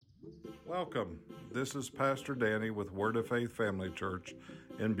Welcome. This is Pastor Danny with Word of Faith Family Church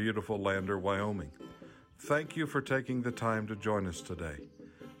in beautiful Lander, Wyoming. Thank you for taking the time to join us today.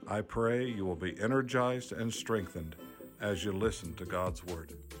 I pray you will be energized and strengthened as you listen to God's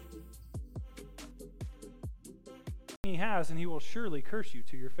Word. He has, and he will surely curse you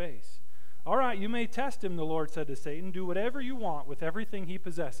to your face. All right, you may test him, the Lord said to Satan. Do whatever you want with everything he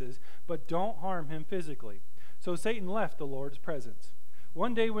possesses, but don't harm him physically. So Satan left the Lord's presence.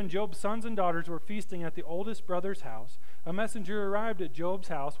 One day when Job's sons and daughters were feasting at the oldest brother's house, a messenger arrived at Job's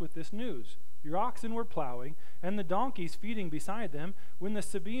house with this news. Your oxen were plowing, and the donkeys feeding beside them, when the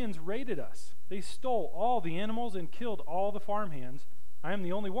Sabaeans raided us. They stole all the animals and killed all the farmhands. I am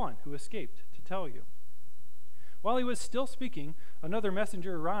the only one who escaped to tell you. While he was still speaking, another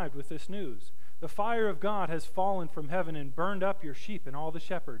messenger arrived with this news. The fire of God has fallen from heaven and burned up your sheep and all the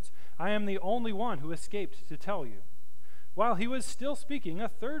shepherds. I am the only one who escaped to tell you. While he was still speaking, a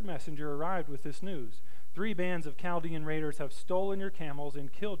third messenger arrived with this news. 3 bands of Chaldean raiders have stolen your camels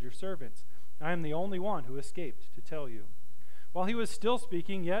and killed your servants. I am the only one who escaped to tell you. While he was still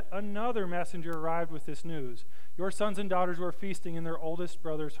speaking, yet another messenger arrived with this news. Your sons and daughters were feasting in their oldest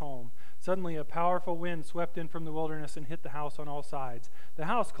brother's home. Suddenly a powerful wind swept in from the wilderness and hit the house on all sides. The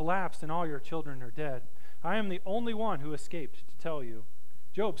house collapsed and all your children are dead. I am the only one who escaped to tell you.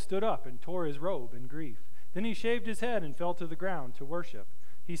 Job stood up and tore his robe in grief. Then he shaved his head and fell to the ground to worship.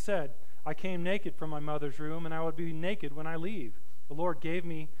 He said, I came naked from my mother's womb, and I would be naked when I leave. The Lord gave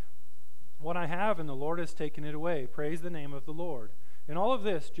me what I have, and the Lord has taken it away. Praise the name of the Lord. In all of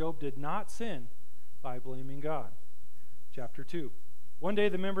this, Job did not sin by blaming God. Chapter 2. One day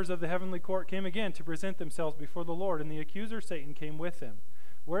the members of the heavenly court came again to present themselves before the Lord, and the accuser Satan came with them.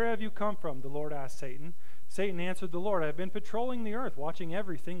 Where have you come from? The Lord asked Satan. Satan answered the Lord, I have been patrolling the earth, watching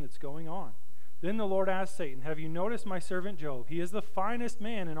everything that's going on. Then the Lord asked Satan, have you noticed my servant Job? He is the finest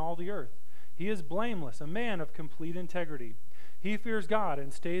man in all the earth. He is blameless, a man of complete integrity. He fears God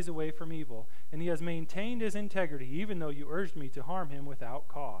and stays away from evil, and he has maintained his integrity, even though you urged me to harm him without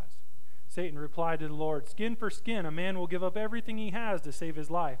cause. Satan replied to the Lord, skin for skin, a man will give up everything he has to save his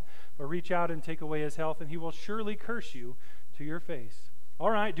life, but reach out and take away his health, and he will surely curse you to your face.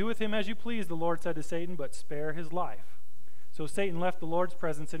 All right, do with him as you please, the Lord said to Satan, but spare his life. So Satan left the Lord's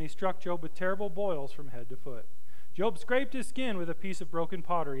presence, and he struck Job with terrible boils from head to foot. Job scraped his skin with a piece of broken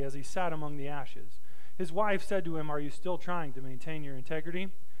pottery as he sat among the ashes. His wife said to him, are you still trying to maintain your integrity?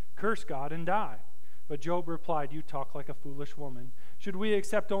 Curse God and die. But Job replied, you talk like a foolish woman. Should we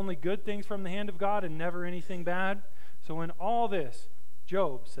accept only good things from the hand of God and never anything bad? So in all this,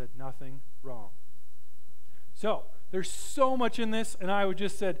 Job said nothing wrong. So, there's so much in this, and I would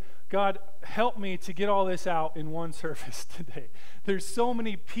just said, God, help me to get all this out in one service today. There's so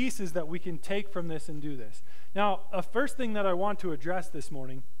many pieces that we can take from this and do this. Now, a first thing that I want to address this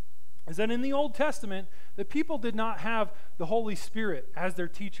morning is that in the Old Testament, the people did not have the Holy Spirit as their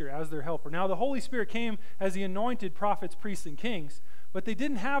teacher, as their helper. Now, the Holy Spirit came as the anointed prophets, priests, and kings, but they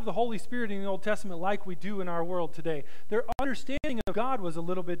didn't have the Holy Spirit in the Old Testament like we do in our world today. Their understanding of God was a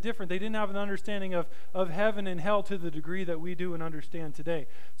little bit different. They didn't have an understanding of heaven and hell to the degree that we do and understand today.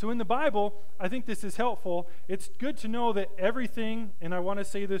 So in the Bible, I think this is helpful. It's good to know that everything, and I want to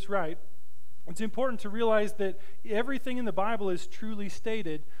say this right, it's important to realize that everything in the Bible is truly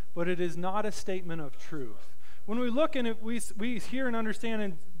stated, but it is not a statement of truth. When we look and we hear and understand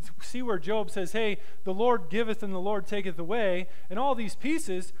and see where Job says, hey, the Lord giveth and the Lord taketh away, and all these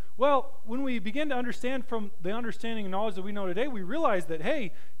pieces, well, when we begin to understand from the understanding and knowledge that we know today, we realize that,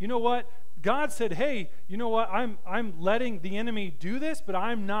 hey, you know what? God said, hey, you know what? I'm letting the enemy do this, but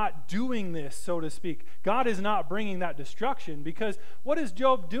I'm not doing this, so to speak. God is not bringing that destruction, because what is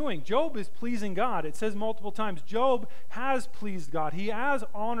Job doing? Job is pleasing God. It says multiple times, Job has pleased God. He has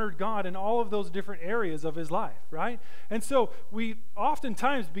honored God in all of those different areas of his life, right? And so we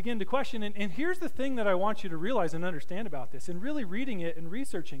oftentimes begin to question, and here's the thing that I want you to realize and understand about this, and really reading it and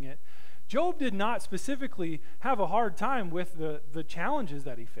researching it. Job did not specifically have a hard time with the challenges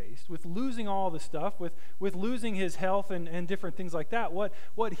that he faced, with losing all the stuff, with losing his health and different things like that.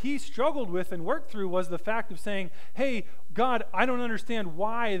 What he struggled with and worked through was the fact of saying, hey, God, I don't understand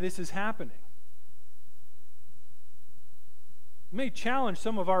why this is happening. It may challenge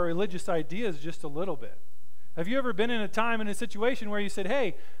some of our religious ideas just a little bit. Have you ever been in a time, in a situation where you said,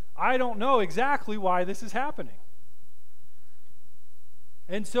 hey, I don't know exactly why this is happening?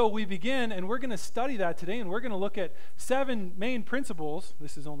 And so we begin, and we're going to study that today, and we're going to look at 7 main principles.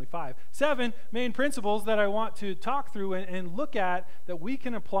 This is only 5. 7 main principles that I want to talk through and look at that we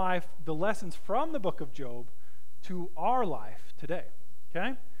can apply the lessons from the book of Job to our life today.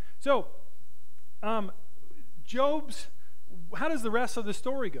 Okay? So, Job's how does the rest of the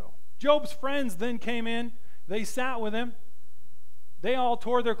story go? Job's friends then came in. They sat with him. They all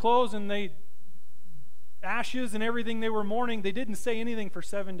tore their clothes and they ashes and everything they were mourning. They didn't say anything for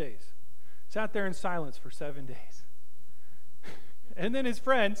 7 days. Sat there in silence for 7 days. And then his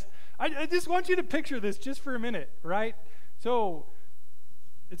friends, I just want you to picture this just for a minute, right? So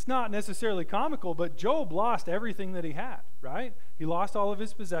it's not necessarily comical, but Job lost everything that he had, right? He lost all of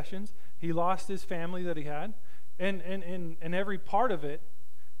his possessions. He lost his family that he had. And every part of it,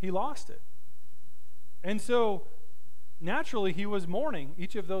 he lost it. And so naturally he was mourning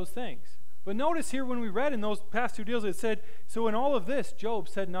each of those things. But notice here when we read in those past two deals, it said, so in all of this, Job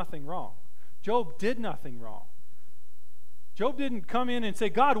said nothing wrong. Job did nothing wrong. Job didn't come in and say,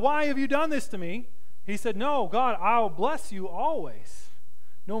 God, why have you done this to me? He said, no, God, I'll bless you always,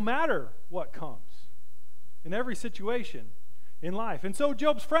 no matter what comes, in every situation in life. And so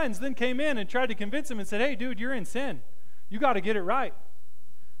Job's friends then came in and tried to convince him and said, hey, dude, you're in sin. You got to get it right.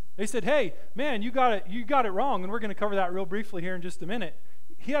 They said, hey, man, you got it wrong. And we're going to cover that real briefly here in just a minute.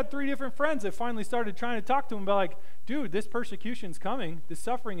 He had 3 different friends that finally started trying to talk to him about like, dude, this persecution's coming, this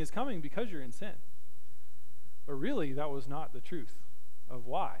suffering is coming because you're in sin. But really, that was not the truth of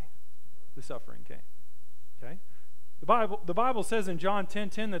why the suffering came. Okay? The Bible says in John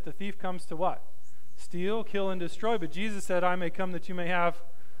 10:10 that the thief comes to what? Steal, kill, and destroy. But Jesus said, I may come that you may have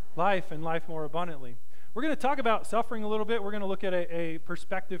life and life more abundantly. We're going to talk about suffering a little bit. We're going to look at a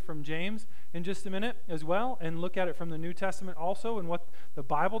perspective from James in just a minute as well, and look at it from the New Testament also and what the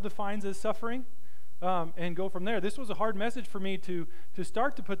Bible defines as suffering, and go from there. This was a hard message for me to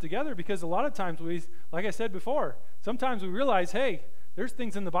start to put together because a lot of times like I said before, sometimes we realize, hey, there's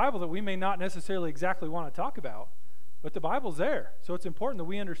things in the Bible that we may not necessarily exactly want to talk about, but the Bible's there. So it's important that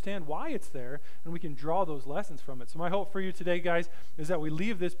we understand why it's there and we can draw those lessons from it. So my hope for you today, guys, is that we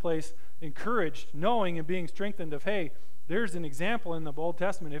leave this place encouraged, knowing and being strengthened of, hey, there's an example in the Old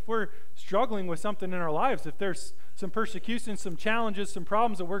Testament. If we're struggling with something in our lives, if there's some persecution, some challenges, some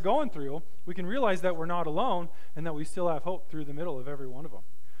problems that we're going through, we can realize that we're not alone and that we still have hope through the middle of every one of them.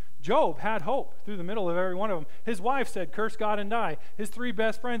 Job had hope through the middle of every one of them. His wife said, curse God and die. His 3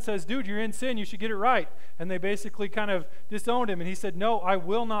 best friends says, dude, you're in sin. You should get it right. And they basically kind of disowned him. And he said, no, I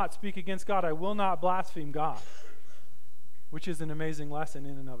will not speak against God. I will not blaspheme God, which is an amazing lesson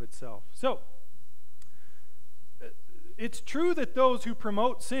in and of itself. So it's true that those who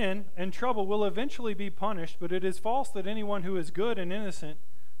promote sin and trouble will eventually be punished, but it is false that anyone who is good and innocent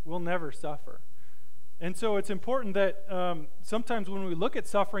will never suffer. And so it's important that sometimes when we look at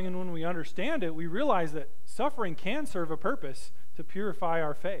suffering and when we understand it, we realize that suffering can serve a purpose to purify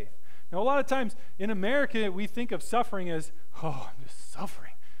our faith. Now, a lot of times in America, we think of suffering as, oh, I'm just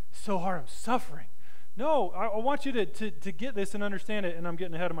suffering. It's so hard, I'm suffering. No, I want you to get this and understand it, and I'm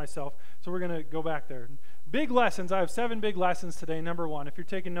getting ahead of myself, so we're going to go back there. Big lessons. I have 7 big lessons today. Number 1, if you're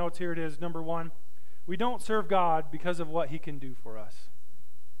taking notes, here it is. Number 1, we don't serve God because of what he can do for us.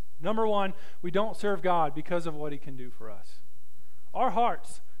 Number 1, we don't serve God because of what he can do for us. Our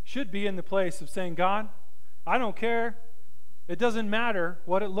hearts should be in the place of saying, God, I don't care. It doesn't matter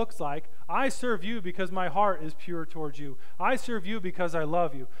what it looks like. I serve you because my heart is pure towards you. I serve you because I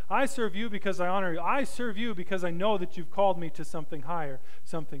love you. I serve you because I honor you. I serve you because I know that you've called me to something higher,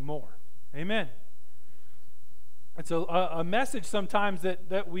 something more. Amen. It's a message sometimes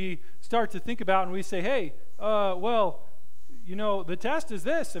that we start to think about and we say, hey, well, you know, the test is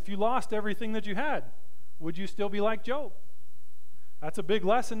this. If you lost everything that you had, would you still be like Job? That's a big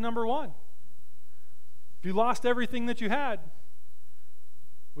lesson, number 1. If you lost everything that you had,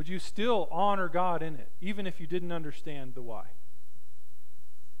 would you still honor God in it, even if you didn't understand the why?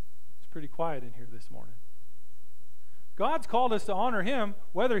 It's pretty quiet in here this morning. God's called us to honor him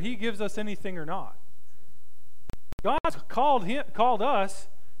whether he gives us anything or not. God's called us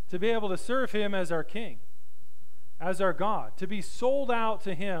to be able to serve him as our king, as our God, to be sold out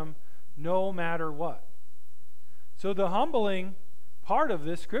to him no matter what. So the humbling part of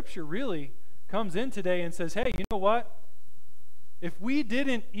this scripture really comes in today and says, hey, you know what? If we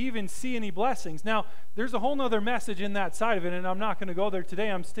didn't even see any blessings. Now, there's a whole nother message in that side of it, and I'm not going to go there today.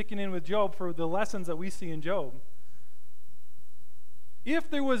 I'm sticking in with Job for the lessons that we see in Job.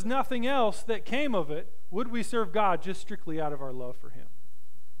 If there was nothing else that came of it, would we serve God just strictly out of our love for him?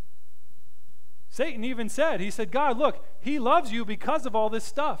 Satan even said, he said, God, look, he loves you because of all this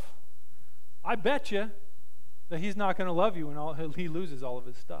stuff. I bet you that he's not going to love you when he loses all of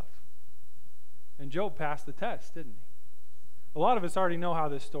his stuff. And Job passed the test, didn't he? A lot of us already know how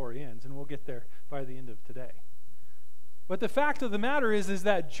this story ends, and we'll get there by the end of today. But the fact of the matter is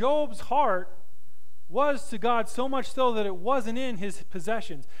that Job's heart was to God, so much so that it wasn't in his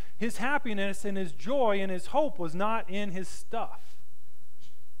possessions. His happiness and his joy and his hope was not in his stuff.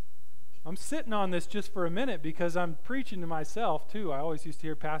 I'm sitting on this just for a minute because I'm preaching to myself too. I always used to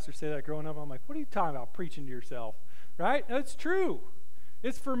hear pastors say that growing up. I'm like, what are you talking about, preaching to yourself? Right? That's true.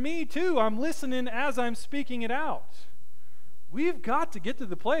 It's for me too. I'm listening as I'm speaking it out. We've got to get to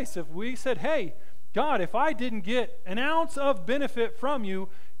the place if we said, hey, God, if I didn't get an ounce of benefit from you,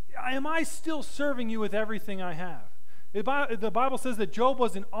 am I still serving you with everything I have? The Bible says that Job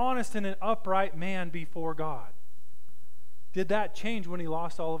was an honest and an upright man before God. Did that change when he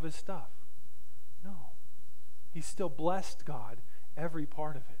lost all of his stuff? No. He still blessed God every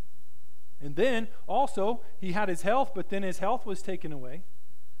part of it. And then also, he had his health, but then his health was taken away.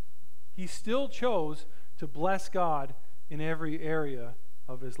 He still chose to bless God in every area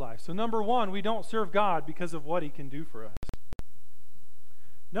of his life. So number one, we don't serve God because of what he can do for us.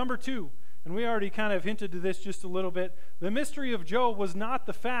 Number two, and we already kind of hinted to this just a little bit, the mystery of Job was not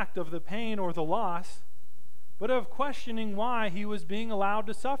the fact of the pain or the loss, but of questioning why he was being allowed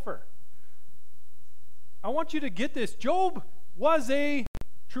to suffer. I want you to get this. Job was a,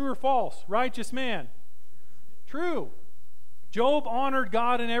 true or false, righteous man. True. Job honored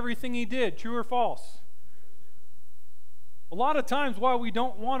God in everything he did. True or false? A lot of times why we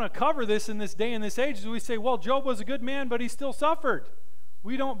don't want to cover this in this day and this age is we say, well, Job was a good man, but he still suffered.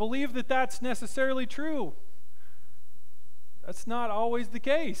 We don't believe that that's necessarily true. That's not always the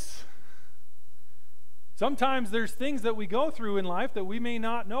case. Sometimes there's things that we go through in life that we may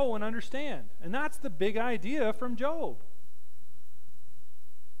not know and understand. And that's the big idea from Job.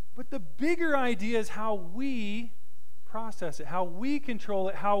 But the bigger idea is how we process it, how we control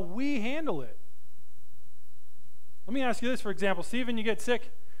it, how we handle it. Let me ask you this, for example. Stephen, you get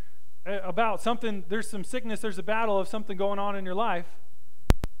sick about something, there's some sickness, there's a battle of something going on in your life.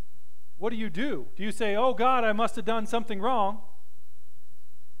 What do? Do you say, oh God, I must have done something wrong?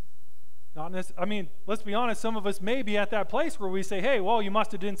 Let's be honest, some of us may be at that place where we say, hey, well, you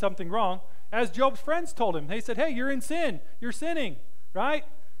must have done something wrong. As Job's friends told him, they said, hey, you're in sin. You're sinning, right?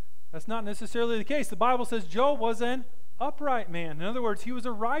 That's not necessarily the case. The Bible says Job was an upright man. In other words, he was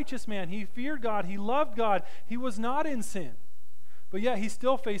a righteous man. He feared God. He loved God. He was not in sin. But yet he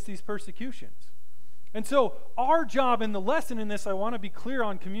still faced these persecutions. And so our job in the lesson in this, I want to be clear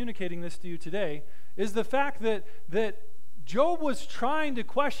on communicating this to you today, is the fact that Job was trying to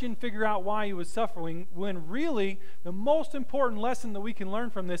figure out why he was suffering, when really the most important lesson that we can learn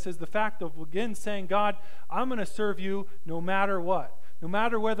from this is the fact of, again, saying, God, I'm going to serve you no matter what. No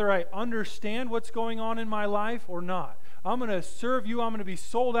matter whether I understand what's going on in my life or not. I'm going to serve you. I'm going to be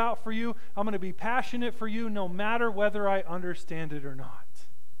sold out for you. I'm going to be passionate for you no matter whether I understand it or not.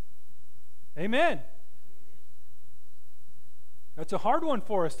 Amen. That's a hard one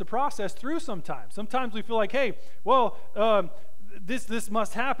for us to process through sometimes. Sometimes we feel like, hey, well, this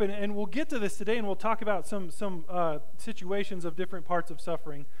must happen, and we'll get to this today, and we'll talk about some situations of different parts of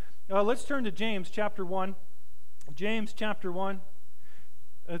suffering. Let's turn to James chapter 1. James chapter 1.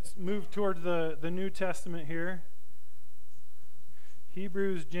 Let's move toward the New Testament here.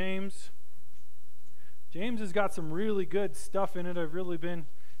 Hebrews, James. James has got some really good stuff in it. I've really been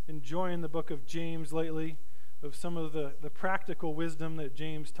enjoying the book of James lately, of some of the practical wisdom that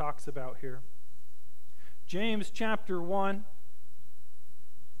James talks about here. James chapter 1.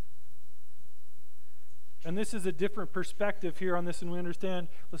 And this is a different perspective here on this, and we understand.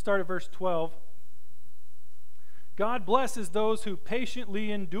 Let's start at verse 12. God blesses those who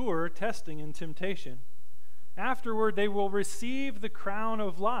patiently endure testing and temptation. Afterward, they will receive the crown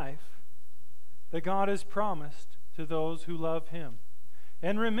of life that God has promised to those who love him.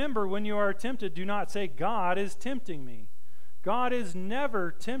 And remember, when you are tempted, do not say, God is tempting me. God is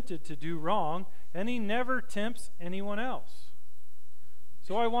never tempted to do wrong, and he never tempts anyone else.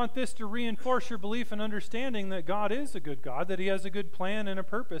 So I want this to reinforce your belief and understanding that God is a good God, that he has a good plan and a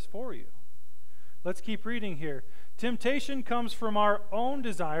purpose for you. Let's keep reading here. Temptation comes from our own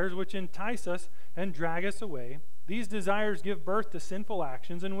desires, which entice us and drag us away. These desires give birth to sinful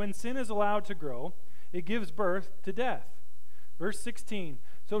actions, and when sin is allowed to grow, it gives birth to death. Verse 16,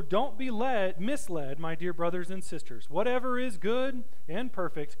 so don't be misled, my dear brothers and sisters. Whatever is good and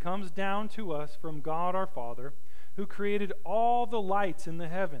perfect comes down to us from God our Father, who created all the lights in the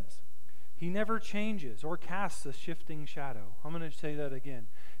heavens. He never changes or casts a shifting shadow. I'm going to say that again.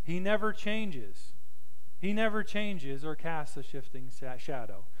 He never changes. He never changes or casts a shifting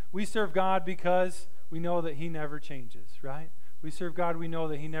shadow. We serve God because we know that he never changes, right? We serve God, we know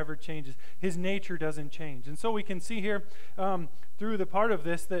that he never changes. His nature doesn't change. And so we can see here through the part of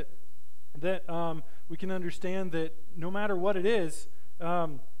this that we can understand that no matter what it is,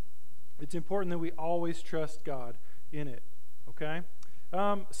 It's important that we always trust God in it, okay?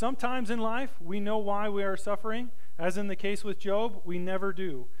 Sometimes in life, we know why we are suffering. As in the case with Job, we never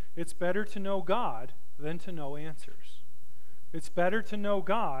do. It's better to know God than to know answers. It's better to know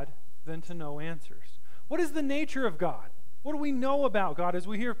God than to know answers. What is the nature of God? What do we know about God? As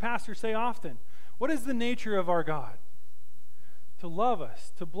we hear pastors say often, what is the nature of our God? To love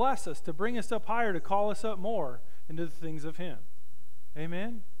us, to bless us, to bring us up higher, to call us up more into the things of Him.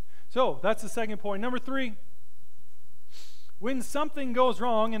 Amen? So, that's the second point. Number 3, when something goes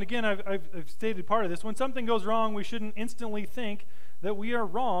wrong, and again, I've stated part of this, when something goes wrong, we shouldn't instantly think that we are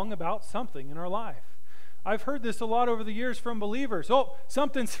wrong about something in our life. I've heard this a lot over the years from believers. Oh,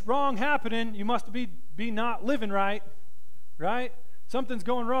 something's wrong happening. You must be not living right, right? Something's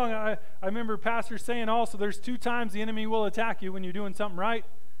going wrong. I remember pastors saying also there's 2 times the enemy will attack you, when you're doing something right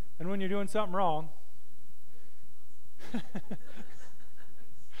and when you're doing something wrong.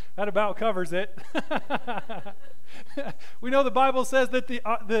 That about covers it. We know the Bible says that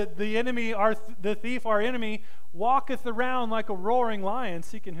the enemy, the thief, our enemy, walketh around like a roaring lion,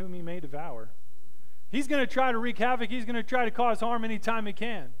 seeking whom he may devour. He's going to try to wreak havoc. He's going to try to cause harm anytime he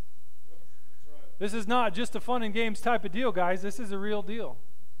can. This is not just a fun and games type of deal, guys. This is a real deal.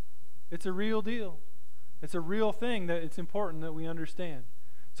 It's a real deal. It's a real thing that it's important that we understand.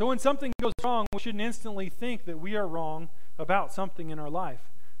 So when something goes wrong, we shouldn't instantly think that we are wrong about something in our life.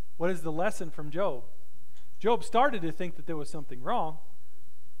 What is the lesson from Job? Job started to think that there was something wrong,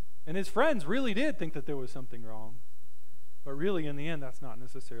 and his friends really did think that there was something wrong. But really, in the end, that's not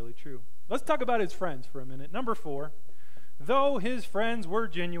necessarily true. Let's talk about his friends for a minute. Number 4, though his friends were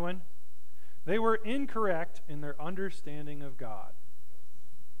genuine, they were incorrect in their understanding of God.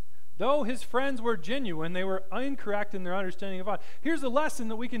 Though his friends were genuine, they were incorrect in their understanding of God. Here's a lesson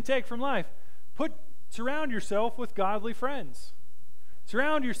that we can take from life. Surround yourself with godly friends.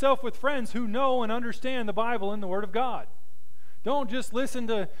 Surround yourself with friends who know and understand the Bible and the Word of God. Don't just listen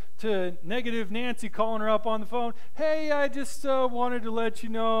to negative Nancy calling her up on the phone. Hey, I just wanted to let you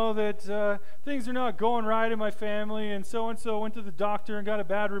know that things are not going right in my family, and so went to the doctor and got a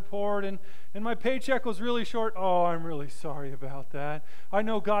bad report, and my paycheck was really short. Oh, I'm really sorry about that. I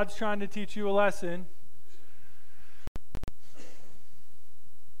know God's trying to teach you a lesson.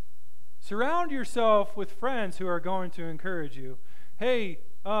 Surround yourself with friends who are going to encourage you. Hey,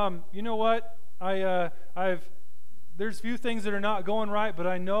 you know what? There's few things that are not going right, but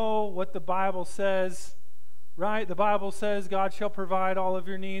I know what the Bible says, right? The Bible says God shall provide all of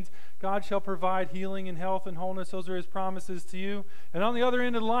your needs. God shall provide healing and health and wholeness. Those are His promises to you. And on the other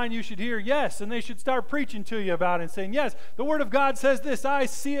end of the line, you should hear yes, and they should start preaching to you about it and saying, yes, the Word of God says this. I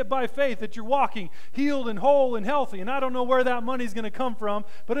see it by faith that you're walking healed and whole and healthy, and I don't know where that money's going to come from,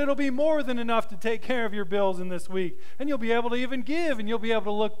 but it'll be more than enough to take care of your bills in this week. And you'll be able to even give, and you'll be able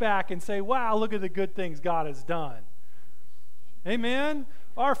to look back and say, wow, look at the good things God has done. Amen?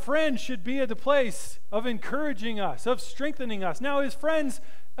 Our friends should be at the place of encouraging us, of strengthening us. Now, his friends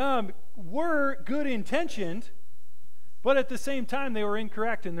were good-intentioned, but at the same time, they were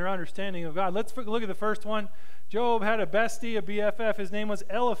incorrect in their understanding of God. Let's look at the first one. Job had a bestie, a BFF. His name was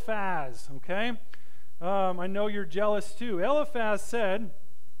Eliphaz, okay? I know you're jealous too. Eliphaz said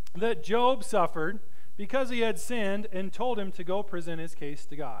that Job suffered because he had sinned and told him to go present his case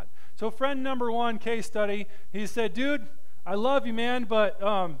to God. So friend number 1, case study, he said, dude, I love you, man, but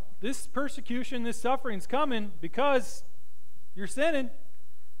this persecution, this suffering's coming because you're sinning.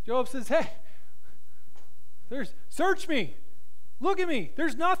 Job says, hey, search me. Look at me.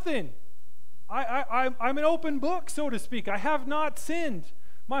 There's nothing. I'm an open book, so to speak. I have not sinned.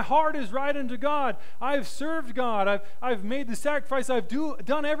 My heart is right unto God. I've served God. I've made the sacrifice. I've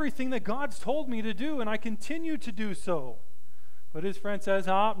done everything that God's told me to do, and I continue to do so. But his friend says,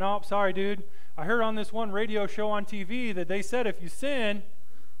 nope, sorry, dude. I heard on this one radio show on TV that they said if you sin,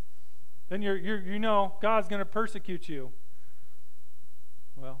 then you know God's going to persecute you.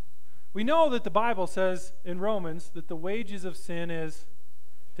 Well, we know that the Bible says in Romans that the wages of sin is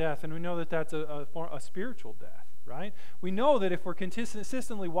death, and we know that that's a spiritual death, right? We know that if we're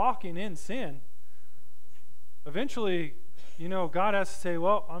consistently walking in sin, eventually, God has to say,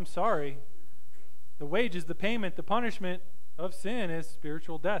 well, I'm sorry. The wages, the payment, the punishment of sin is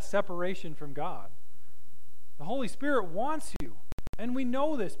spiritual death, separation from God. The Holy Spirit wants you, and we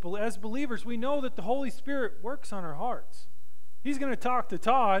know this. As believers, we know that the Holy Spirit works on our hearts. He's going to talk to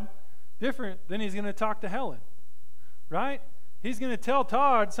Todd different than he's going to talk to Helen, right? He's going to tell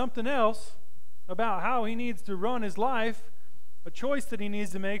Todd something else about how he needs to run his life, a choice that he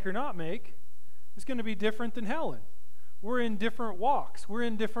needs to make or not make. Is going to be different than Helen. We're in different walks. We're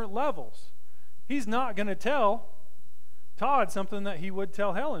in different levels. He's not going to tell Todd something that he would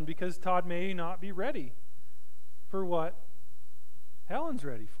tell Helen, because Todd may not be ready for what Helen's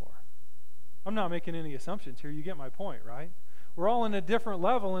ready for. I'm not making any assumptions here. You get my point, right? We're all in a different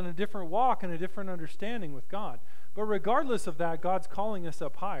level, in a different walk, and a different understanding with God. But regardless of that, God's calling us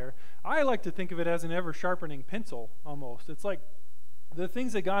up higher. I like to think of it as an ever-sharpening pencil, almost. It's like the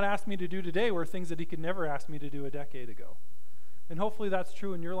things that God asked me to do today were things that he could never ask me to do a decade ago. And hopefully that's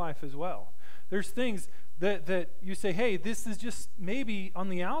true in your life as well. There's things that you say, hey, this is just maybe on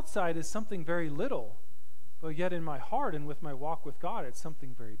the outside is something very little, but yet in my heart and with my walk with God, it's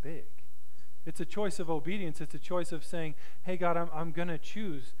something very big. It's a choice of obedience. It's a choice of saying, hey, God, I'm going to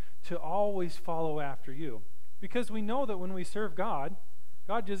choose to always follow after you. Because we know that when we serve God,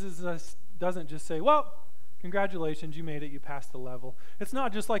 God doesn't just say, well, congratulations, you made it, you passed the level. It's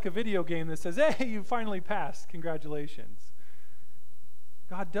not just like a video game that says, hey, you finally passed, congratulations.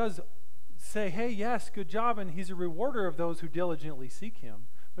 God does say, hey, yes, good job, and he's a rewarder of those who diligently seek him.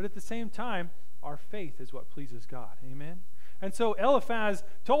 But at the same time, our faith is what pleases God. Amen? And so Eliphaz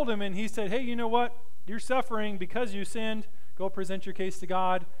told him, and he said, hey, you know what? You're suffering because you sinned. Go present your case to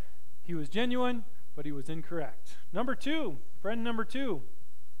God. He was genuine, but he was incorrect. Friend number two,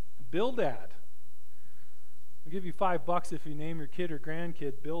 Bildad. I'll give you $5 if you name your kid or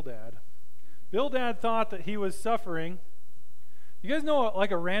grandkid Bildad. Bildad thought that he was suffering. You guys know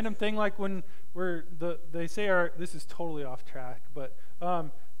like a random thing, like when they say this is totally off track, but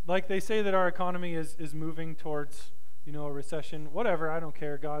like they say that our economy is moving towards, a recession, whatever, I don't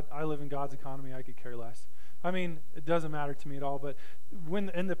care. I live in God's economy, I could care less. I mean, it doesn't matter to me at all, but when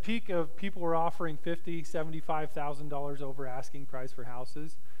in the peak of people were offering $50,000, $75,000 over asking price for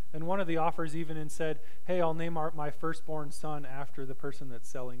houses, and one of the offers even said, hey, I'll name my firstborn son after the person that's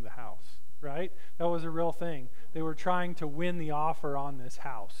selling the house, right? That was a real thing. They were trying to win the offer on this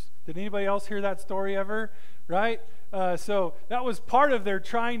house. Did anybody else hear that story ever? Right? So that was part of their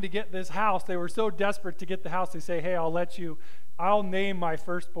trying to get this house. They were so desperate to get the house, they say, hey, I'll name my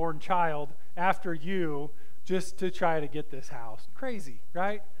firstborn child after you just to try to get this house. Crazy,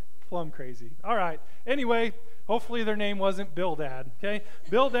 right? Plumb crazy. All right. Anyway, hopefully their name wasn't Bildad, okay?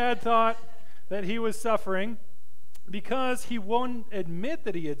 Bildad thought that he was suffering because he wouldn't admit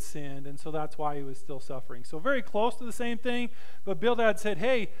that he had sinned, and so that's why he was still suffering. So very close to the same thing, but Bildad said,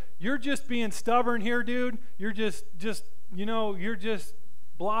 hey, you're just being stubborn here, dude. You're just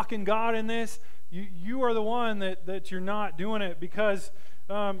blocking God in this. You are the one that you're not doing it because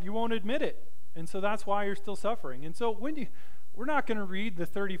you won't admit it. And so that's why you're still suffering. And so we're not going to read the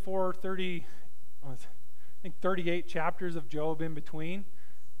 38 chapters of Job in between.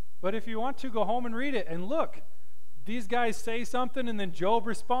 But if you want to, go home and read it. And look, these guys say something and then Job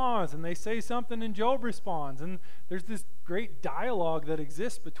responds. And they say something and Job responds. And there's this great dialogue that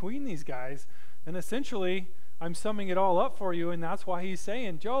exists between these guys. And essentially, I'm summing it all up for you. And that's why he's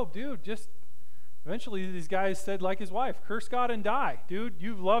saying, Job, dude, just... Eventually, these guys said, like his wife, curse God and die. Dude,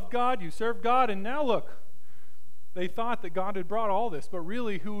 you've loved God, you served God, and now look. They thought that God had brought all this, but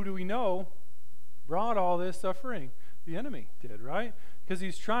really, who do we know brought all this suffering? The enemy did, right? Because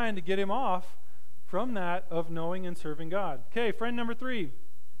he's trying to get him off from that of knowing and serving God. Okay, friend number 3,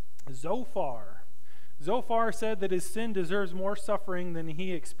 Zophar. Zophar said that his sin deserves more suffering than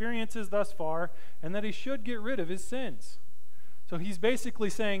he experiences thus far, and that he should get rid of his sins. So he's basically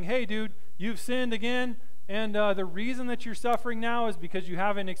saying, hey, dude, you've sinned again, and the reason that you're suffering now is because you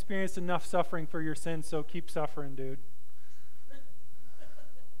haven't experienced enough suffering for your sins, so keep suffering, dude.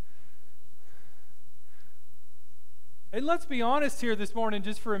 And let's be honest here this morning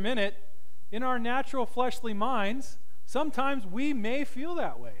just for a minute. In our natural fleshly minds, sometimes we may feel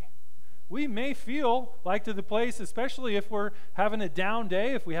that way. We may feel like to the place, especially if we're having a down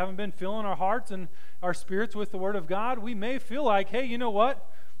day, if we haven't been filling our hearts and our spirits with the Word of God, we may feel like, hey, you know what?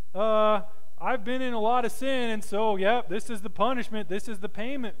 I've been in a lot of sin, and so, this is the punishment. This is the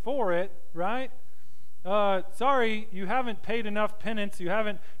payment for it, right? Sorry, you haven't paid enough penance. You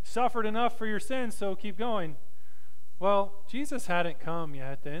haven't suffered enough for your sins, so keep going. Well, Jesus hadn't come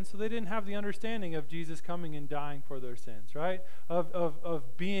yet then, so they didn't have the understanding of Jesus coming and dying for their sins, right?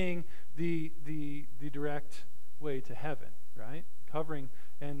 Of being the direct way to heaven, right? Covering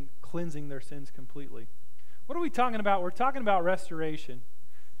and cleansing their sins completely. What are we talking about? We're talking about restoration.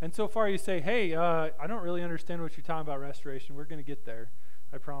 And so far you say, hey, I don't really understand what you're talking about restoration. We're going to get there,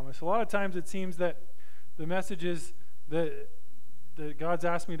 I promise. A lot of times it seems that the messages that God's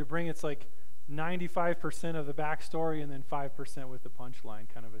asked me to bring, it's like 95% of the backstory and then 5% with the punchline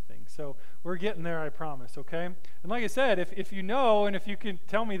kind of a thing. So we're getting there, I promise, okay? And like I said, if you know, and if you can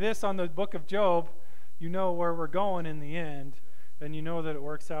tell me this on the book of Job, you know where we're going in the end, and you know that it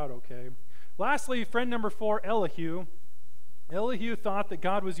works out okay. Lastly, friend number 4, Elihu. Elihu thought that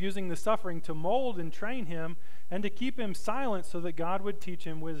God was using the suffering to mold and train him and to keep him silent so that God would teach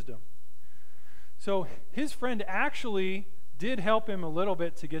him wisdom. So his friend actually did help him a little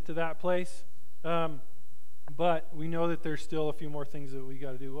bit to get to that place, but we know that there's still a few more things that we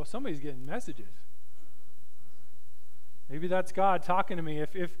got to do. Well, somebody's getting messages. Maybe that's God talking to me.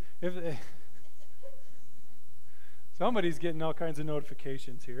 If somebody's getting all kinds of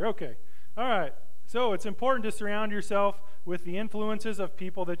notifications here. Okay, all right. So it's important to surround yourself with the influences of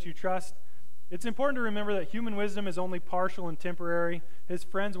people that you trust. It's important to remember that human wisdom is only partial and temporary. His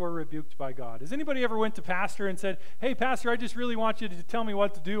friends were rebuked by God. Has anybody ever went to pastor and said, "Hey, pastor, I just really want you to tell me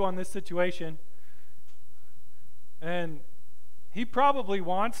what to do on this situation"? And he probably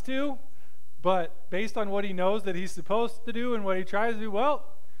wants to, but based on what he knows that he's supposed to do and what he tries to do, well,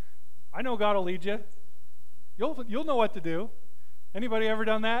 I know God will lead you. You'll know what to do. Anybody ever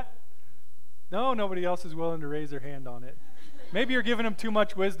done that? No, nobody else is willing to raise their hand on it. Maybe you're giving them too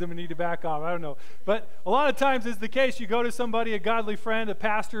much wisdom and need to back off. I don't know. But a lot of times it's the case. You go to somebody, a godly friend, a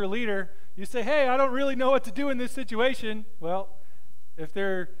pastor, a leader. You say, "Hey, I don't really know what to do in this situation." Well, if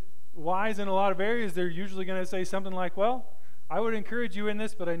they're wise in a lot of areas, they're usually going to say something like, "Well, I would encourage you in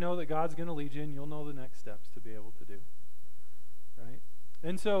this, but I know that God's going to lead you, and you'll know the next steps to be able to do." Right?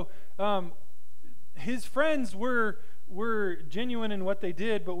 And so his friends were genuine in what they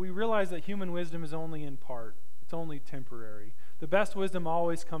did, but we realize that human wisdom is only in part. It's only temporary. The best wisdom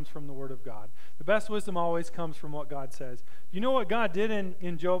always comes from the Word of God. The best wisdom always comes from what God says. Do you know what God did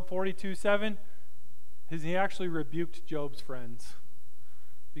in Job 42:7? He actually rebuked Job's friends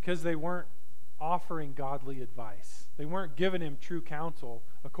because they weren't offering godly advice. They weren't giving him true counsel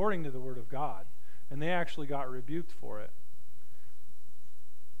according to the Word of God, and they actually got rebuked for it.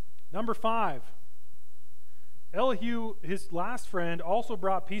 Number 5. Elihu, his last friend, also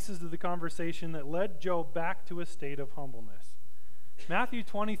brought pieces to the conversation that led Job back to a state of humbleness. Matthew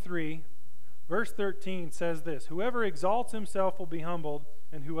 23, verse 13 says this: "Whoever exalts himself will be humbled,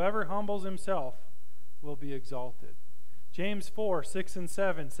 and whoever humbles himself will be exalted." James 4, 6 and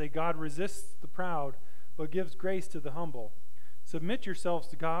 7 say, "God resists the proud, but gives grace to the humble. Submit yourselves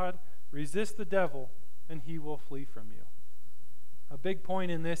to God, resist the devil, and he will flee from you." A big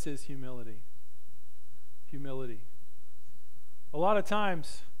point in this is humility. Humility. A lot of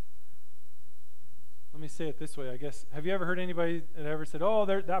times, let me say it this way, I guess. Have you ever heard anybody that ever said, "Oh,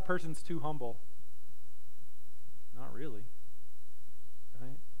 that person's too humble"? Not really.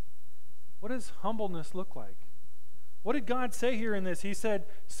 Right? What does humbleness look like? What did God say here in this? He said,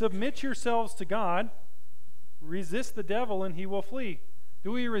 "Submit yourselves to God, resist the devil, and he will flee."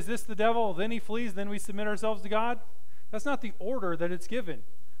 Do we resist the devil, then he flees, then we submit ourselves to God? That's not the order that it's given.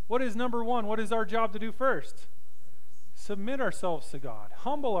 What is number one? What is our job to do first? Submit ourselves to God.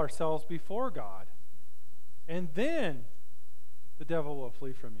 Humble ourselves before God. And then the devil will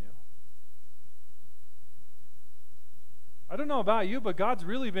flee from you. I don't know about you, but God's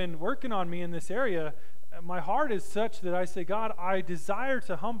really been working on me in this area. My heart is such that I say, "God, I desire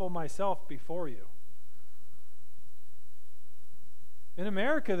to humble myself before you." In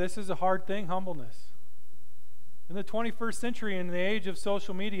America, this is a hard thing, humbleness. In the 21st century, in the age of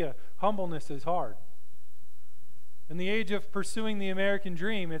social media, humbleness is hard. In the age of pursuing the American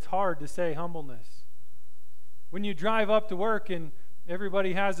dream, it's hard to say humbleness. When you drive up to work and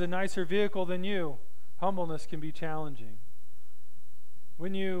everybody has a nicer vehicle than you, humbleness can be challenging.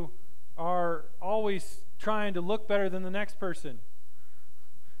 When you are always trying to look better than the next person.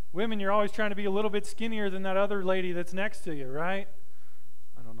 Women, you're always trying to be a little bit skinnier than that other lady that's next to you, right?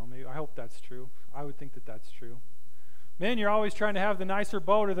 I don't know, maybe I hope that's true. I would think that that's true. Men, you're always trying to have the nicer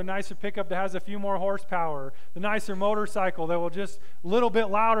boat or the nicer pickup that has a few more horsepower, the nicer motorcycle that will just a little bit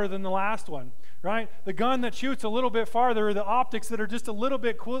louder than the last one, right? The gun that shoots a little bit farther, or the optics that are just a little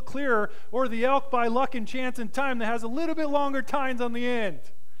bit clearer, or the elk by luck and chance and time that has a little bit longer tines on the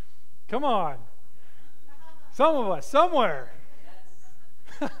end. Come on. Some of us, somewhere.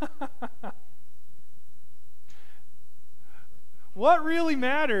 What really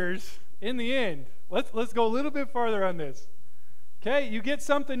matters in the end? Let's go a little bit farther on this. Okay, you get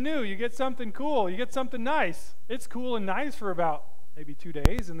something new, you get something cool, you get something nice. It's cool and nice for about maybe 2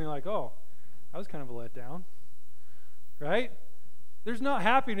 days, and they're like, "Oh, that was kind of a letdown." Right? There's not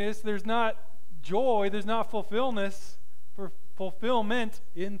happiness, there's not joy, there's not fulfillment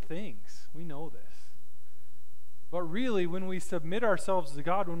in things. We know this. But really, when we submit ourselves to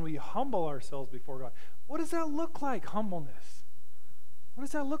God, when we humble ourselves before God, what does that look like, humbleness? What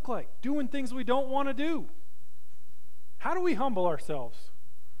does that look like? Doing things we don't want to do. How do we humble ourselves?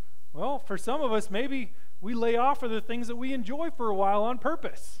 Well, for some of us, maybe we lay off of the things that we enjoy for a while on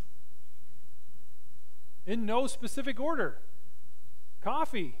purpose. In no specific order.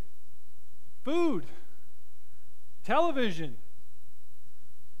 coffee, food, television.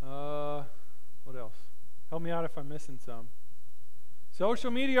 What else? Help me out if I'm missing some.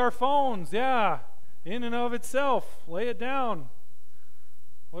 Social media, our phones, yeah, in and of itself. Lay it down.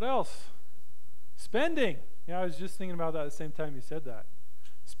 What else? Spending. Yeah, I was just thinking about that at the same time you said that.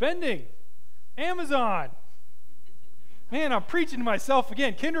 Spending. Amazon. Man, I'm preaching to myself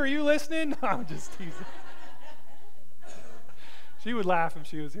again. Kendra, are you listening? I'm just teasing. She would laugh if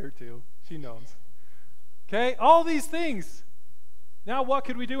she was here too. She knows. Okay, all these things. Now what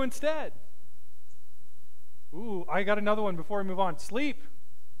could we do instead? Ooh, I got another one before we move on. Sleep.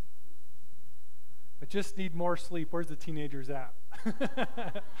 I just need more sleep. Where's the teenagers at?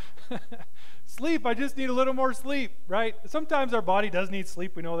 Sleep, I just need a little more sleep, right? Sometimes our body does need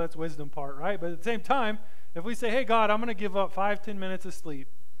sleep. We know that's wisdom part, right? But at the same time, if we say, hey, God, I'm going to give up 5-10 minutes of sleep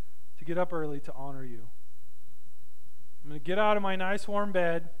to get up early to honor you. I'm going to get out of my nice warm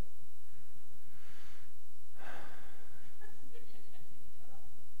bed.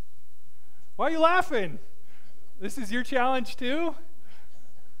 Why are you laughing? This is your challenge too?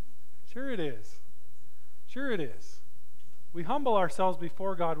 Sure it is. Sure it is. We humble ourselves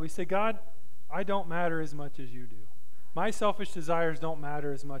before God. We say, God, I don't matter as much as you do. My selfish desires don't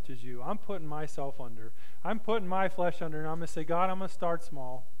matter as much as you. I'm putting myself under. I'm putting my flesh under, and I'm going to say, God, I'm going to start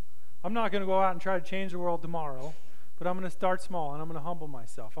small. I'm not going to go out and try to change the world tomorrow, but I'm going to start small, and I'm going to humble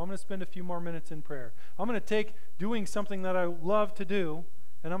myself. I'm going to spend a few more minutes in prayer. I'm going to take doing something that I love to do,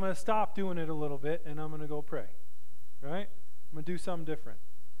 and I'm going to stop doing it a little bit, and I'm going to go pray. Right? I'm going to do something different.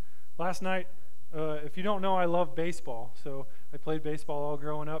 Last night, if you don't know, I love baseball. So I played baseball all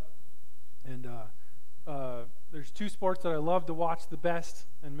growing up. And there's two sports that I love to watch the best.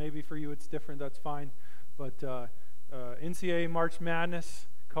 And maybe for you it's different, that's fine. But NCAA March Madness,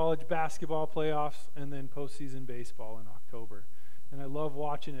 college basketball playoffs, and then postseason baseball in October. And I love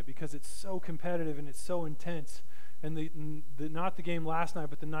watching it because it's so competitive and it's so intense. And not the game last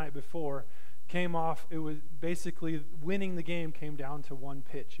night, but the night before, came off, it was basically winning the game came down to one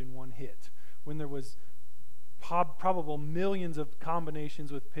pitch and one hit when there was probable millions of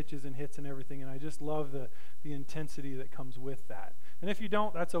combinations with pitches and hits and everything, and I just love the intensity that comes with that. And if you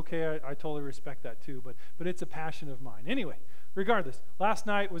don't, that's okay. I totally respect that too, but it's a passion of mine. Anyway, regardless, last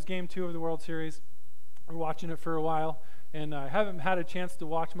night was Game 2 of the World Series. We're watching it for a while, and I haven't had a chance to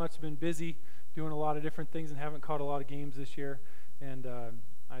watch much. Been busy doing a lot of different things and haven't caught a lot of games this year, and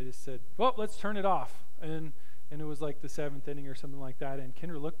I just said, well, let's turn it off. And it was like the 7th inning or something like that. And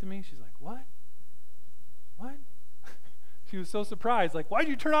Kendra looked at me. She's like, what? What? She was so surprised. Like, why'd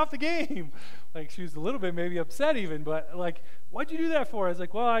you turn off the game? Like, she was a little bit maybe upset even. But, like, why'd you do that for? I was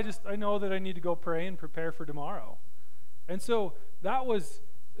like, well, I know that I need to go pray and prepare for tomorrow. And so that was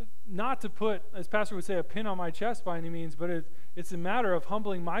not to put, as Pastor would say, a pin on my chest by any means. But it's a matter of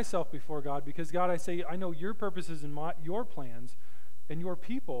humbling myself before God. Because, God, I say, I know your purposes and your plans and your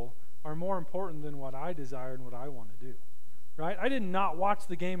people are more important than what I desire and what I want to do, right? I did not watch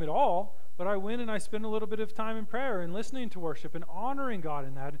the game at all, but I went and I spent a little bit of time in prayer and listening to worship and honoring God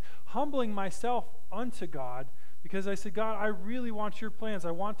in that, humbling myself unto God, because I said, God, I really want your plans.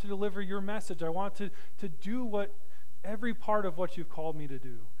 I want to deliver your message. I want to do every part of what you've called me to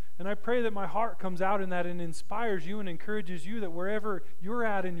do. And I pray that my heart comes out in that and inspires you and encourages you that wherever you're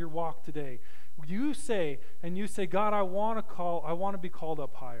at in your walk today, you say, God, I want to be called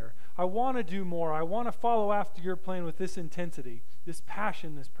up higher. I want to do more. I want to follow after your plan with this intensity, this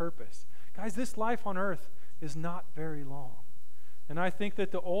passion, this purpose. Guys, this life on earth is not very long. And I think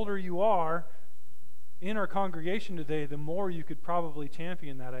that the older you are in our congregation today, the more you could probably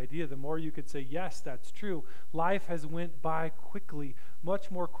champion that idea, the more you could say, yes, that's true. Life has went by quickly,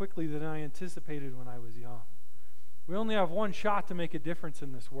 much more quickly than I anticipated when I was young. We only have one shot to make a difference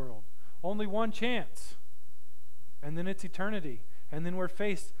in this world. Only one chance. And then it's eternity. And then we're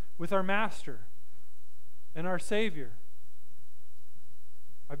faced with our Master and our Savior.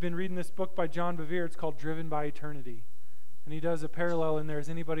 I've been reading this book by John Bevere. It's called Driven by Eternity. And he does a parallel in there. Has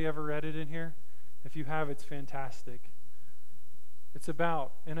anybody ever read it in here? If you have, it's fantastic. It's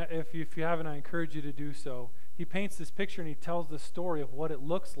about, and if you haven't, I encourage you to do so. He paints this picture and he tells the story of what it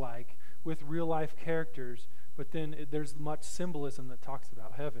looks like with real life characters, but then there's much symbolism that talks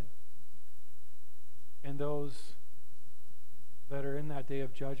about heaven. And those that are in that day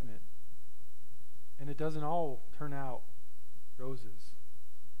of judgment. And it doesn't all turn out roses.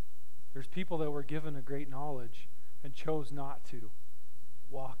 There's people that were given a great knowledge and chose not to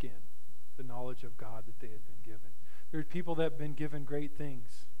walk in the knowledge of God that they had been given. There's people that have been given great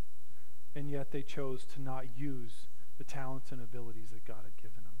things, and yet they chose to not use the talents and abilities that God had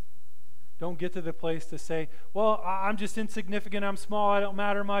given them. Don't get to the place to say, well, I'm just insignificant, I'm small, I don't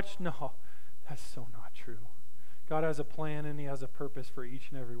matter much. No, that's so not true. God has a plan and He has a purpose for each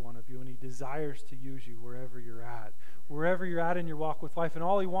and every one of you, and He desires to use you wherever you're at. Wherever you're at in your walk with life, and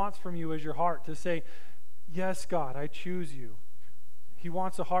all He wants from you is your heart to say, yes, God, I choose you. He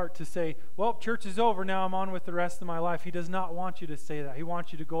wants a heart to say, well, church is over, now I'm on with the rest of my life. He does not want you to say that. He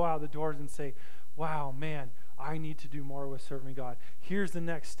wants you to go out the doors and say, wow, man, I need to do more with serving God. Here's the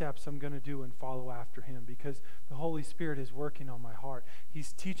next steps I'm going to do and follow after Him, because the Holy Spirit is working on my heart.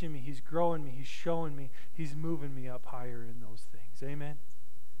 He's teaching me, He's growing me, He's showing me, He's moving me up higher in those things. Amen?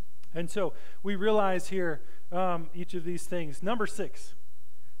 And so we realize here each of these things. Number 6,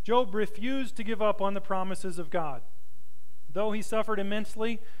 Job refused to give up on the promises of God. Though he suffered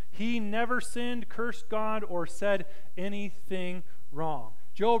immensely, he never sinned, cursed God, or said anything wrong.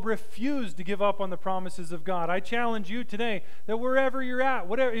 Job refused to give up on the promises of God. I challenge you today that wherever you're at,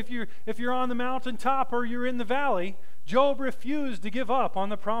 whatever, if you're on the mountaintop or you're in the valley, Job refused to give up on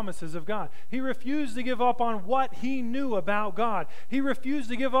the promises of God. He refused to give up on what he knew about God. He refused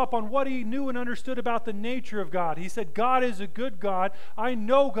to give up on what he knew and understood about the nature of God. He said, God is a good God. I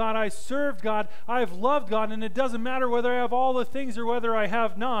know God. I served God. I've loved God. And it doesn't matter whether I have all the things or whether I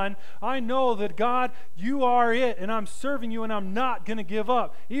have none. I know that, God, you are it, and I'm serving you, and I'm not going to give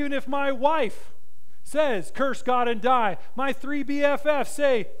up. Even if my wife says, curse God and die. My 3 BFFs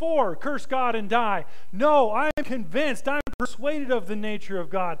say, 4, curse God and die. No, I am convinced, I'm persuaded of the nature of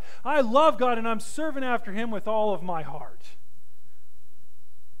God. I love God and I'm serving after Him with all of my heart.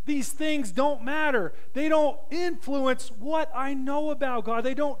 These things don't matter. They don't influence what I know about God.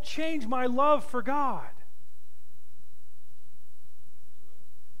 They don't change my love for God.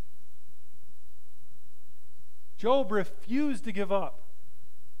 Job refused to give up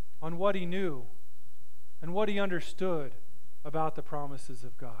on what he knew and what he understood about the promises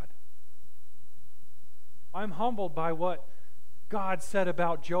of God. I'm humbled by what God said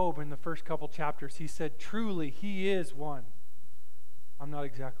about Job in the first couple chapters. He said, truly, he is one. I'm not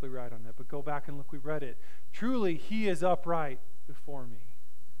exactly right on that, but go back and look, we read it. Truly, he is upright before me.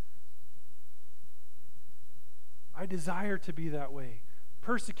 I desire to be that way.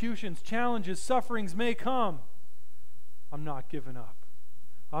 Persecutions, challenges, sufferings may come. I'm not giving up.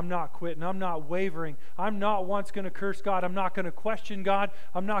 I'm not quitting. I'm not wavering. I'm not once going to curse God. I'm not going to question God.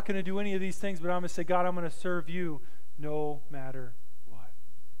 I'm not going to do any of these things, but I'm going to say, God, I'm going to serve you no matter what.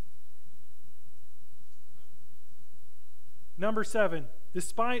 Number 7,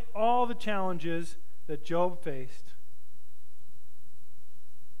 despite all the challenges that Job faced,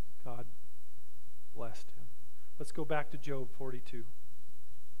 God blessed him. Let's go back to Job 42.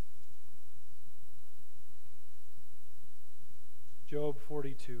 Job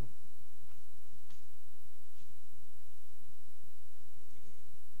 42.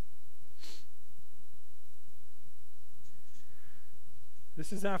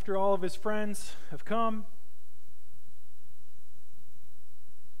 This is after all of his friends have come.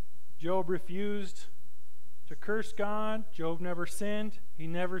 Job refused to curse God. Job never sinned. He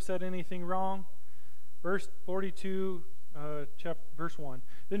never said anything wrong. Verse 42, verse 1.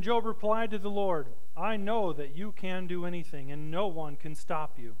 Then Job replied to the Lord, I know that you can do anything, and no one can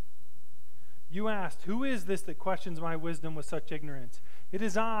stop you. You asked, who is this that questions my wisdom with such ignorance? It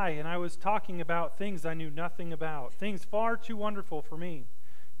is I, and I was talking about things I knew nothing about, things far too wonderful for me.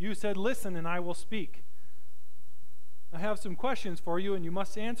 You said, listen, and I will speak. I have some questions for you, and you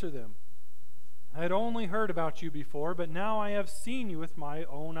must answer them. I had only heard about you before, but now I have seen you with my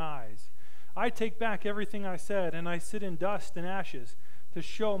own eyes. I take back everything I said, and I sit in dust and ashes to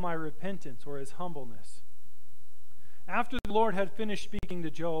show my repentance or his humbleness. After the Lord had finished speaking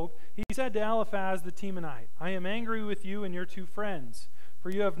to Job, he said to Eliphaz the Temanite, I am angry with you and your 2 friends, for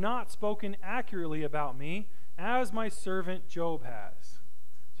you have not spoken accurately about me, as my servant Job has.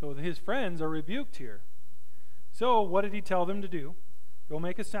 So his friends are rebuked here. So what did he tell them to do? Go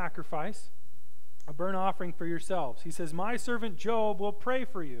make a sacrifice, a burnt offering for yourselves. He says, my servant Job will pray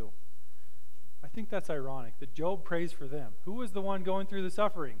for you. I think that's ironic that Job prays for them. Who was the one going through the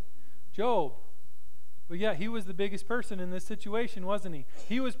suffering? Job. Well, yeah, he was the biggest person in this situation, wasn't he?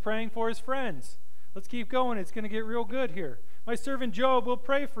 He was praying for his friends. Let's keep going. It's going to get real good here. My servant Job will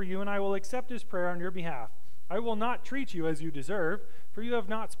pray for you, and I will accept his prayer on your behalf. I will not treat you as you deserve, for you have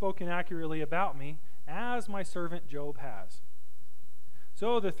not spoken accurately about me, as my servant Job has.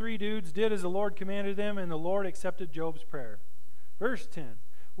 So the 3 dudes did as the Lord commanded them, and the Lord accepted Job's prayer. Verse 10.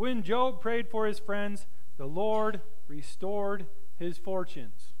 When Job prayed for his friends, the Lord restored his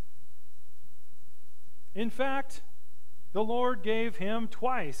fortunes. In fact, the Lord gave him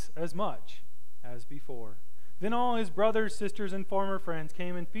twice as much as before. Then all his brothers, sisters, and former friends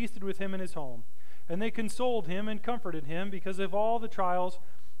came and feasted with him in his home. And they consoled him and comforted him because of all the trials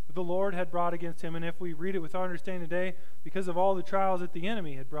the Lord had brought against him. And if we read it with our understanding today, because of all the trials that the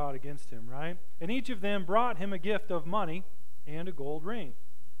enemy had brought against him, right? And each of them brought him a gift of money and a gold ring.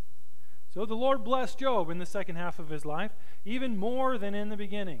 So the Lord blessed Job in the second half of his life, even more than in the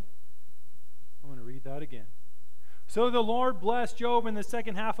beginning. I'm going to read that again. So the Lord blessed Job in the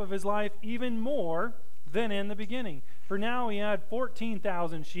second half of his life, even more than in the beginning. For now he had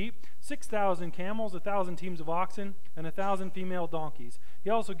 14,000 sheep, 6,000 camels, 1,000 teams of oxen, and 1,000 female donkeys. He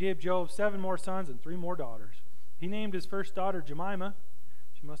also gave Job 7 more sons and 3 more daughters. He named his first daughter Jemima.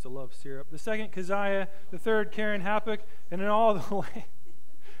 She must have loved syrup. The second, Keziah. The third, Karen Hapuk. And in all the land...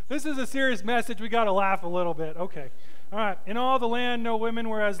 This is a serious message. We got to laugh a little bit. Okay. All right. In all the land, no women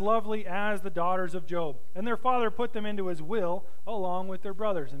were as lovely as the daughters of Job. And their father put them into his will along with their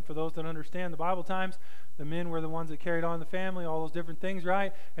brothers. And for those that understand the Bible times, the men were the ones that carried on the family, all those different things,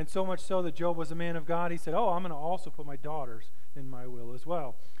 right? And so much so that Job was a man of God. He said, oh, I'm going to also put my daughters in my will as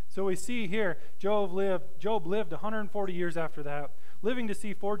well. So we see here, Job lived 140 years after that, living to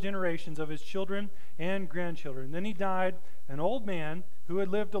see 4 generations of his children and grandchildren. Then he died, an old man who had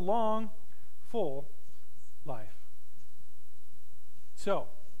lived a long, full life. So,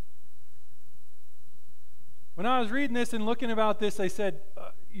 when I was reading this and looking about this, I said,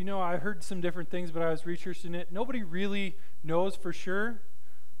 I heard some different things, but I was researching it. Nobody really knows for sure,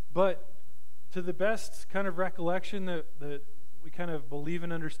 but to the best kind of recollection that we kind of believe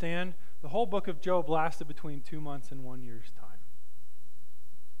and understand, the whole book of Job lasted between 2 months and 1 year's time.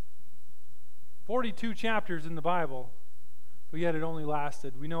 42 chapters in the Bible, but yet it only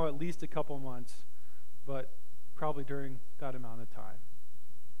lasted, we know, at least a couple months, but probably during that amount of time.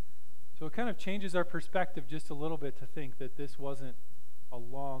 So it kind of changes our perspective just a little bit to think that this wasn't a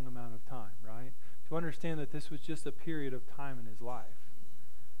long amount of time, right? To understand that this was just a period of time in his life.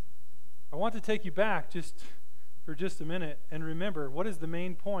 I want to take you back for just a minute and remember, what is the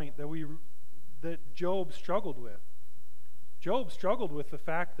main point that Job struggled with? Job struggled with the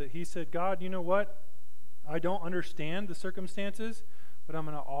fact that he said, God, you know what? I don't understand the circumstances, but I'm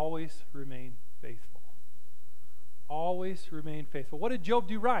going to always remain faithful. Always remain faithful. What did Job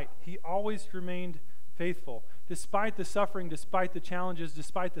do right? He always remained faithful. Despite the suffering, despite the challenges,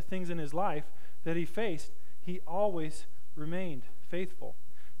 despite the things in his life that he faced, he always remained faithful.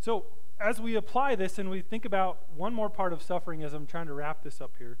 So as we apply this and we think about one more part of suffering as I'm trying to wrap this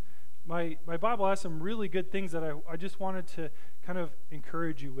up here, my Bible has some really good things that I just wanted to kind of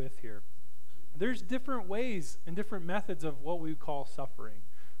encourage you with here. There's different ways and different methods of what we call suffering,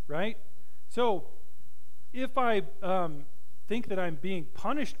 right? So if I think that I'm being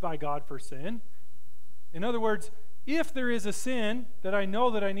punished by God for sin, in other words, if there is a sin that I know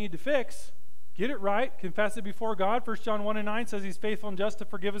that I need to fix, get it right, confess it before God. 1 John 1:9 says he's faithful and just to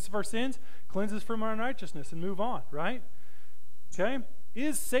forgive us of our sins, cleanse us from our unrighteousness, and move on, right? Okay?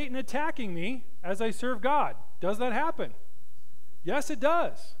 Is Satan attacking me as I serve God? Does that happen? Yes, it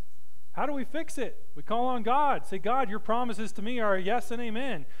does. How do we fix it? We call on God. Say, God, your promises to me are a yes and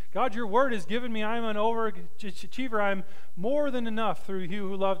amen. God, your word has given me. I'm an overachiever. I'm more than enough through you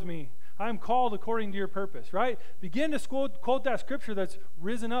who loved me. I'm called according to your purpose, right? Begin to quote that scripture that's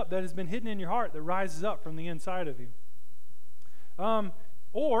risen up, that has been hidden in your heart, that rises up from the inside of you.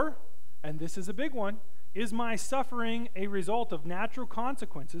 Or, and this is a big one, is my suffering a result of natural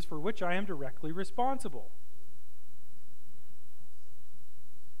consequences for which I am directly responsible?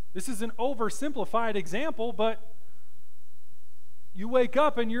 This is an oversimplified example, but you wake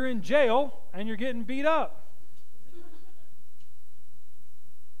up and you're in jail and you're getting beat up.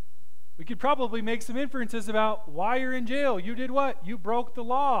 We could probably make some inferences about why you're in jail. You did what? You broke the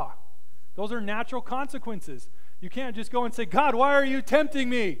law. Those are natural consequences. You can't just go and say, God, why are you tempting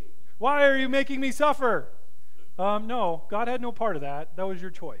me? Why are you making me suffer? No, God had no part of that. That was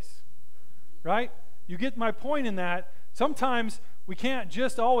your choice, right? You get my point in that. Sometimes we can't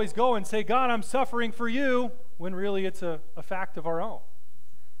just always go and say, God, I'm suffering for you, when really it's a fact of our own.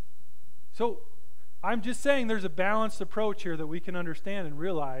 So I'm just saying there's a balanced approach here that we can understand and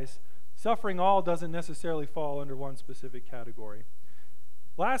realize suffering all doesn't necessarily fall under one specific category.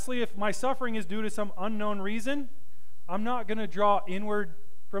 Lastly, if my suffering is due to some unknown reason, I'm not going to draw inward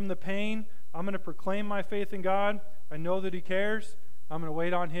from the pain. I'm going to proclaim my faith in God. I know that he cares. I'm going to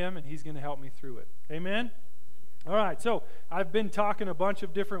wait on him, and he's going to help me through it. Amen? All right, so I've been talking a bunch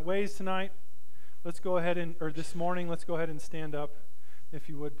of different ways tonight. Let's go ahead this morning, let's go ahead and stand up, if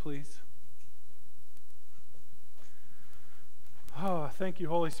you would, please. Oh, thank you,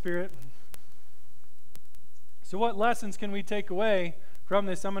 Holy Spirit. So what lessons can we take away from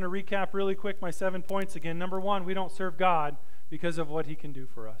this, I'm going to recap really quick my 7 points again. Number 1, we don't serve God because of what he can do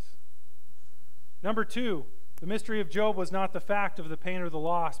for us. Number 2, the mystery of Job was not the fact of the pain or the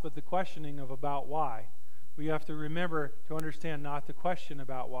loss, but the questioning of about why. We have to remember to understand not to question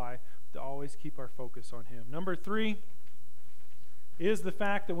about why, but to always keep our focus on him. Number 3 is the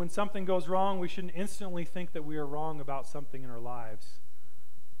fact that when something goes wrong, we shouldn't instantly think that we are wrong about something in our lives.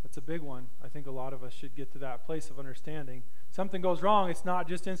 That's a big one. I think a lot of us should get to that place of understanding. Something goes wrong, it's not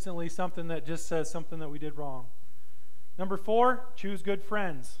just instantly something that just says something that we did wrong. Number 4, choose good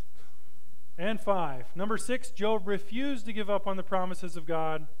friends. And 5, number 6, Job refused to give up on the promises of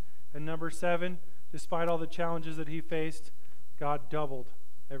God. And number 7, despite all the challenges that he faced, God doubled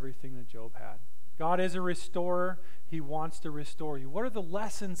everything that Job had. God is a restorer. He wants to restore you. What are the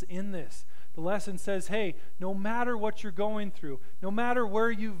lessons in this? The lesson says, hey, no matter what you're going through, no matter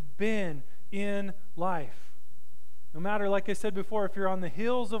where you've been in life, no matter, like I said before, if you're on the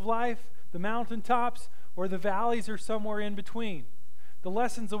hills of life, the mountaintops, or the valleys, or somewhere in between, the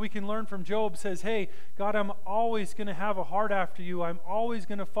lessons that we can learn from Job says, hey, God, I'm always going to have a heart after you. I'm always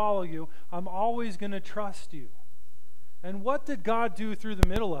going to follow you. I'm always going to trust you. And what did God do through the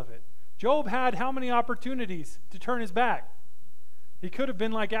middle of it? Job had how many opportunities to turn his back? He could have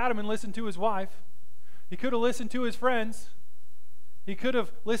been like Adam and listened to his wife. He could have listened to his friends. He could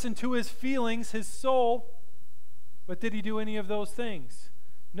have listened to his feelings, his soul. But did he do any of those things?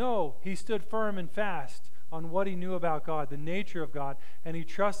 No, he stood firm and fast on what he knew about God, the nature of God, and he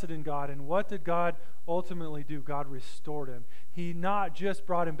trusted in God. And what did God ultimately do? God restored him. He not just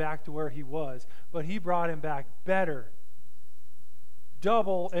brought him back to where he was, but he brought him back better,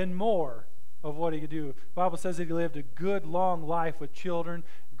 double and more of what he could do. The Bible says that he lived a good, long life with children,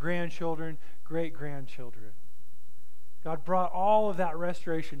 grandchildren, great-grandchildren. God brought all of that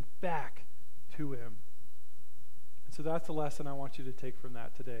restoration back to him. And so that's the lesson I want you to take from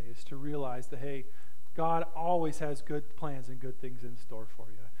that today, is to realize that, hey, God always has good plans and good things in store for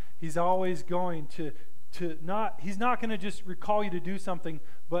you. He's always going he's not going to just recall you to do something,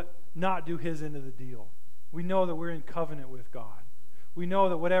 but not do his end of the deal. We know that we're in covenant with God. We know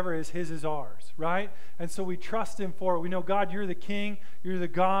that whatever is his is ours, right? And so we trust him for it. We know, God, you're the king, you're the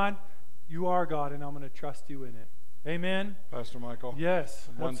God, you are God, and I'm going to trust you in it. Amen? Pastor Michael? Yes,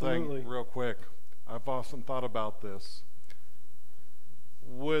 One absolutely. thing real quick. I've often thought about this.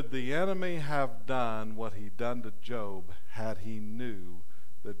 Would the enemy have done what he done to Job had he knew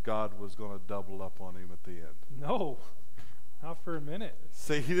that God was going to double up on him at the end? No, not for a minute.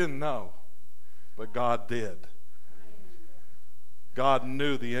 See, he didn't know, but God did. God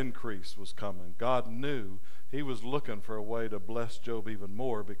knew the increase was coming. God knew he was looking for a way to bless Job even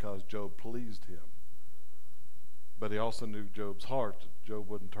more because Job pleased him. But he also knew Job's heart. Job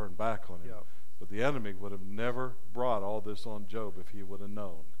wouldn't turn back on him. Yep. But the enemy would have never brought all this on Job if he would have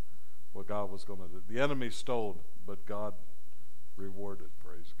known what God was going to do. The enemy stole, but God rewarded.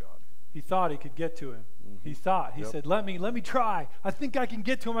 Praise God. He thought he could get to him. Mm-hmm. He thought. He said, let me try. I think I can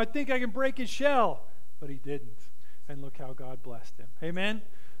get to him. I think I can break his shell. But he didn't. And look how God blessed him. Amen?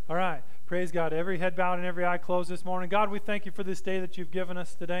 All right. Praise God. Every head bowed and every eye closed this morning. God, we thank you for this day that you've given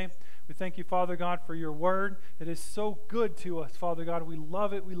us today. We thank you, Father God, for your word. It is so good to us, Father God. We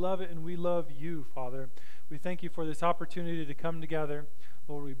love it, and we love you, Father. We thank you for this opportunity to come together.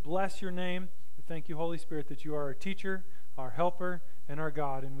 Lord, we bless your name. We thank you, Holy Spirit, that you are our teacher, our helper, and our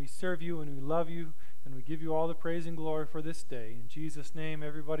God. And we serve you, and we love you, and we give you all the praise and glory for this day. In Jesus' name,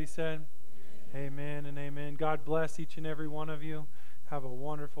 everybody said, amen and amen. God bless each and every one of you. Have a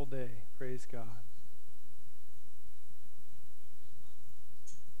wonderful day. Praise God.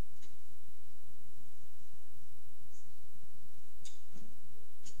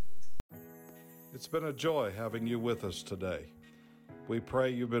 It's been a joy having you with us today. We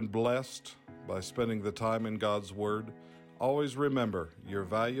pray you've been blessed by spending the time in God's Word. Always remember, you're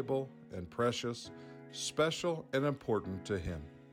valuable and precious, special and important to Him.